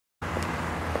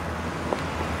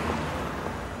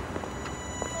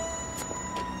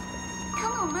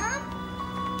on, Mum.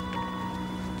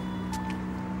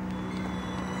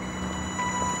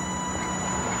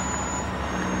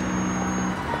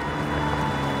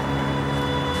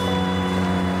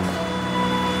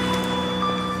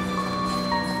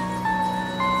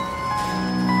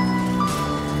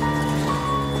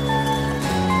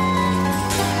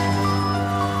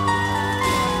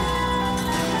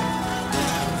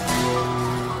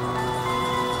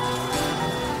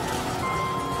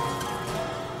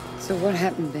 So what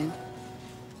happened then?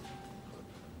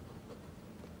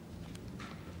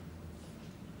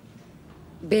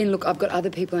 Ben, look, I've got other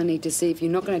people I need to see. If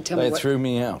you're not going to tell me They what... threw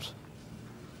me out.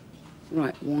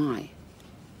 Right, why?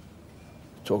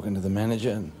 Talking to the manager,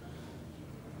 and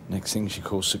next thing she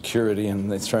calls security and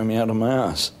they throw me out on my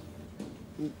ass.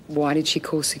 Why did she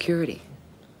call security?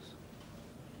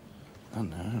 I don't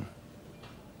know.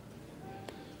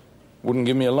 Wouldn't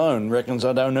give me a loan, reckons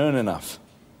I don't earn enough.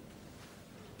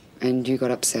 And you got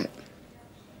upset?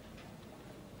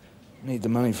 Need the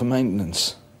money for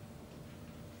maintenance.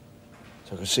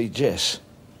 So I could see Jess.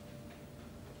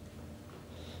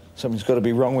 Something's got to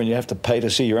be wrong when you have to pay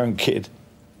to see your own kid.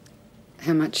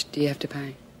 How much do you have to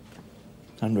pay?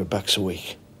 $100 a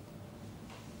week.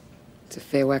 It's a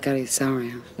fair whack out of your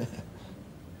salary, huh?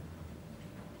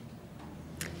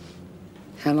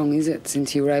 How long is it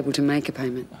since you were able to make a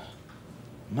payment?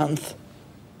 A month.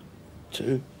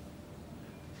 2.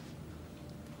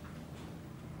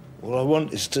 All I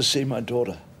want is to see my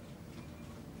daughter.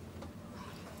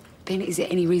 Ben, is there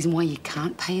any reason why you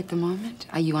can't pay at the moment?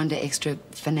 Are you under extra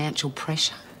financial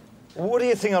pressure? What do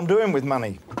you think I'm doing with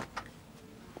money?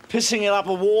 Pissing it up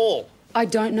a wall. I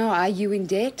don't know. Are you in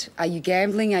debt? Are you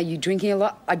gambling? Are you drinking a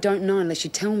lot? I don't know unless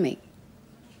you tell me.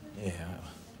 Yeah.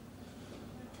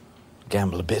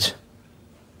 Gamble a bit.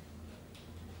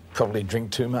 Probably drink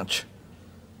too much.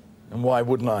 And why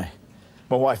wouldn't I?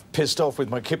 My wife pissed off with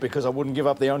my kid because I wouldn't give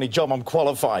up the only job I'm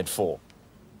qualified for.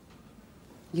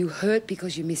 You hurt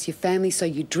because you miss your family, so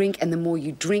you drink, and the more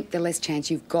you drink, the less chance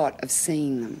you've got of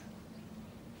seeing them.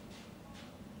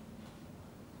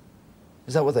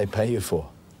 Is that what they pay you for?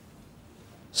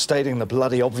 Stating the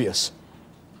bloody obvious.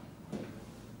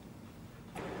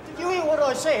 Did you hear what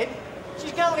I said?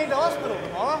 She's going into hospital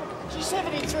tomorrow. She's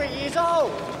 73 years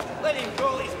old. Let him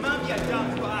call his mum, you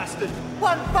dumb bastard.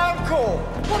 One phone call.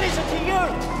 What is it to you?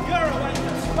 You're a waste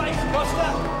of space, Costa.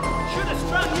 Should have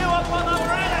strung you up while they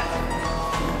were at it.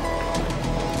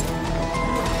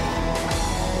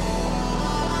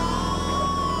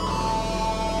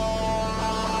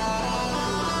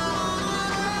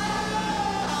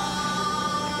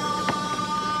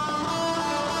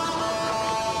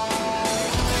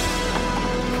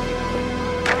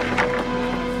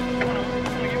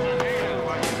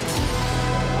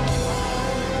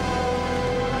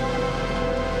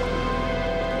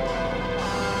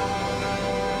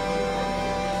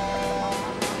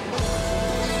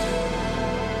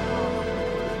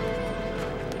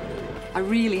 I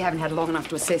really haven't had long enough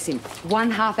to assess him.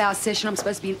 1 half-hour session, I'm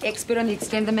supposed to be an expert on the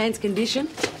extent of the man's condition.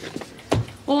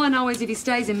 All I know is if he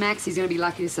stays in Max, he's going to be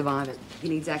lucky to survive it. He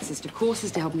needs access to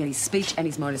courses to help him get his speech and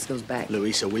his motor skills back.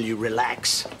 Louisa, will you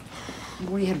relax? I've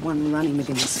already had one running with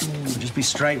him this morning. Just be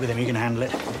straight with him, you can handle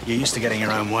it. You're used to getting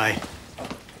your own way.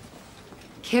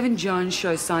 Kevin Jones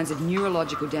shows signs of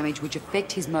neurological damage which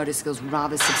affect his motor skills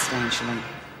rather substantially.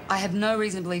 I have no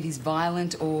reason to believe he's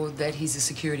violent or that he's a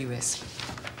security risk.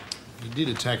 He did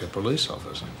attack a police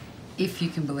officer. If you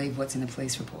can believe what's in the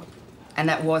police report. And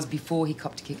that was before he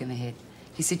copped a kick in the head.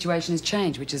 His situation has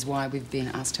changed, which is why we've been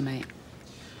asked to meet.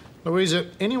 Louisa,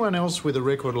 anyone else with a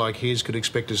record like his could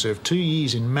expect to serve 2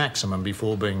 years in maximum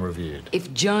before being reviewed.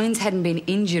 If Jones hadn't been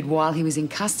injured while he was in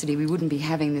custody, we wouldn't be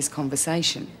having this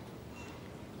conversation.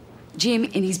 Jim,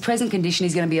 in his present condition,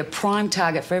 he's going to be a prime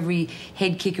target for every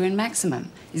head kicker in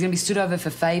maximum. He's going to be stood over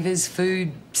for favours,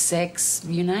 food, sex,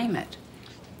 you name it.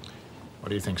 What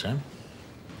do you think, Sam?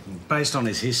 Based on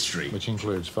his history... Which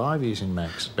includes 5 years in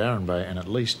Max, Barron Bay, and at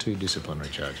least 2 disciplinary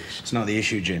charges. It's not the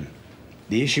issue, Jim.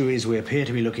 The issue is we appear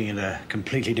to be looking at a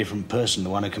completely different person,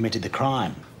 the one who committed the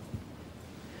crime.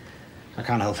 I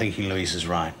can't help thinking Louisa's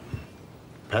right.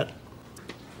 Pat?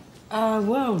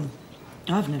 Well,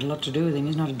 I haven't had a lot to do with him.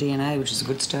 He's not a DNA, which is a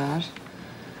good start.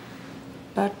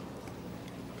 But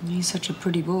he's such a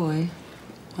pretty boy.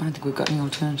 I don't think we've got any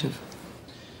alternative.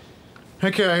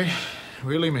 OK,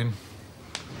 wheel him in.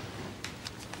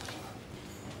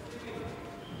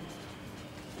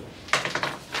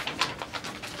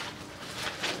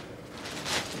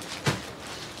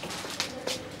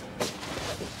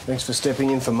 Thanks for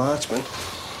stepping in for Marchman.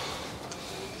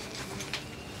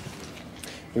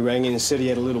 He rang in and said he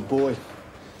had a little boy.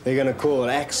 They're going to call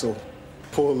it Axel.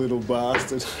 Poor little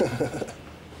bastard.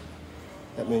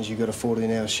 That means you got a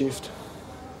 14-hour shift.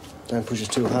 Don't push us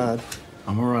too hard.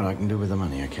 I'm all right. I can do with the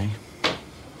money, OK?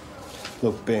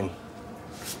 Look, Ben,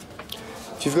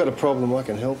 if you've got a problem I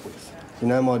can help with, you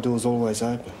know my door's always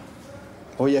open.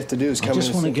 All you have to do is come in. I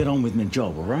just want to get on with my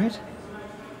job, all right?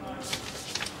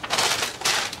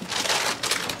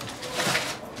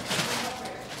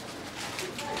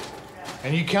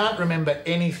 And you can't remember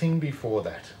anything before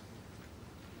that?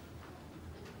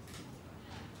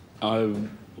 I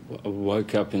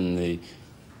woke up in the...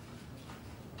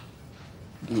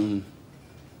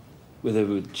 where they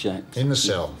were jacked. In the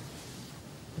cell?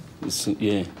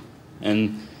 Yeah.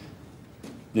 And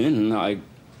then I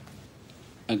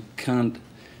can't...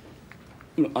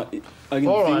 I can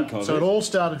all think right, of so it all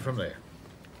started from there.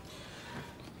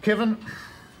 Kevin,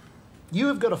 you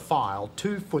have got a file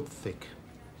 2 foot thick.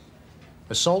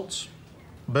 Assaults,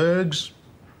 burgs.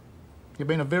 You've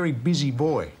been a very busy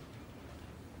boy.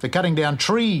 They're cutting down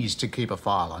trees to keep a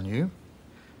file on you.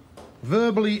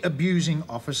 Verbally abusing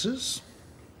officers.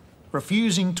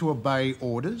 Refusing to obey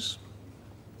orders.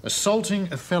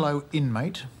 Assaulting a fellow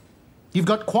inmate. You've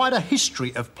got quite a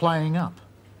history of playing up.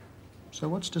 So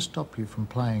what's to stop you from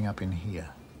playing up in here?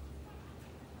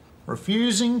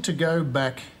 Refusing to go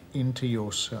back into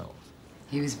your cell.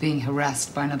 He was being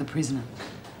harassed by another prisoner.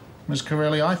 Miss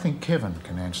Corelli, I think Kevin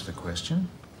can answer the question.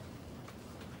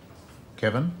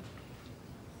 Kevin?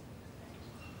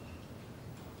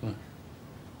 What?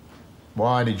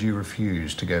 Why did you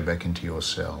refuse to go back into your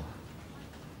cell?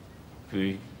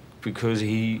 Because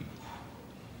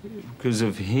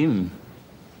of him.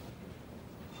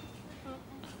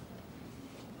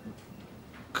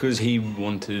 Because he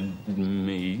wanted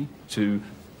me to...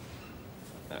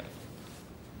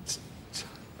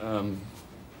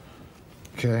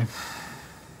 Okay.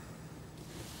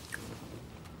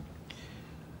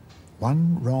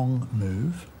 One wrong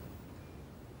move,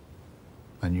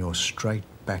 and you're straight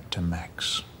back to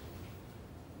Max.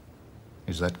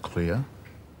 Is that clear?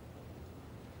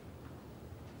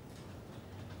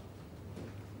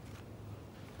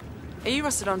 Are you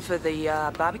rusted on for the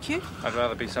barbecue? I'd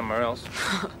rather be somewhere else.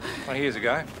 Well, here's a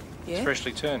go. Yeah? It's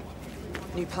freshly turned.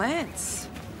 New plants?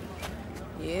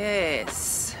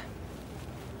 Yes.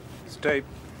 It's deep.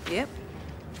 Yep.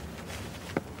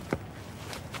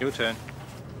 Your turn.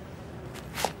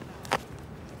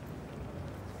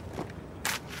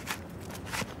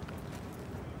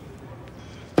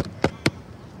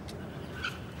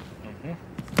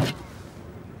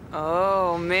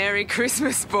 Oh, Merry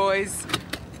Christmas, boys.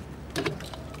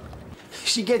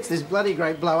 She gets this bloody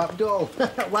great blow-up doll.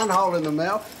 One hole in the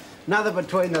mouth, another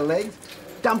between the legs,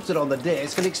 dumps it on the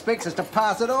desk and expects us to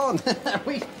pass it on.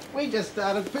 we just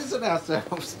started pissing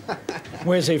ourselves.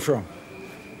 Where's he from?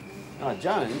 Oh,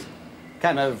 Jones?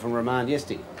 Came over from remand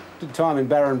yesterday. Did time in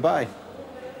Barron Bay.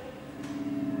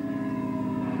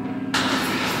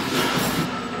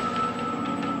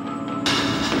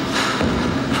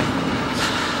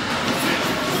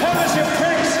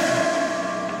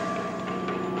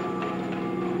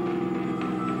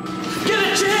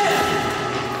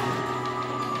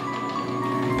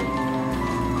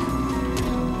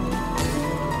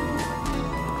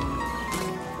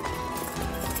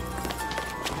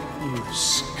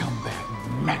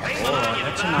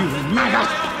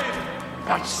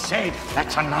 I said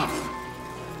that's enough.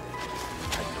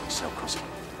 Take it yourself, Chris.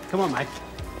 Come on, mate.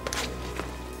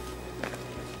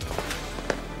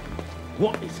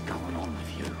 What is going on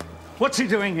with you? What's he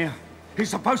doing here? He's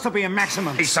supposed to be in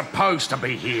maximum. He's supposed to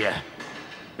be here.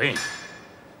 Ben,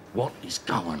 what is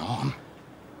going on?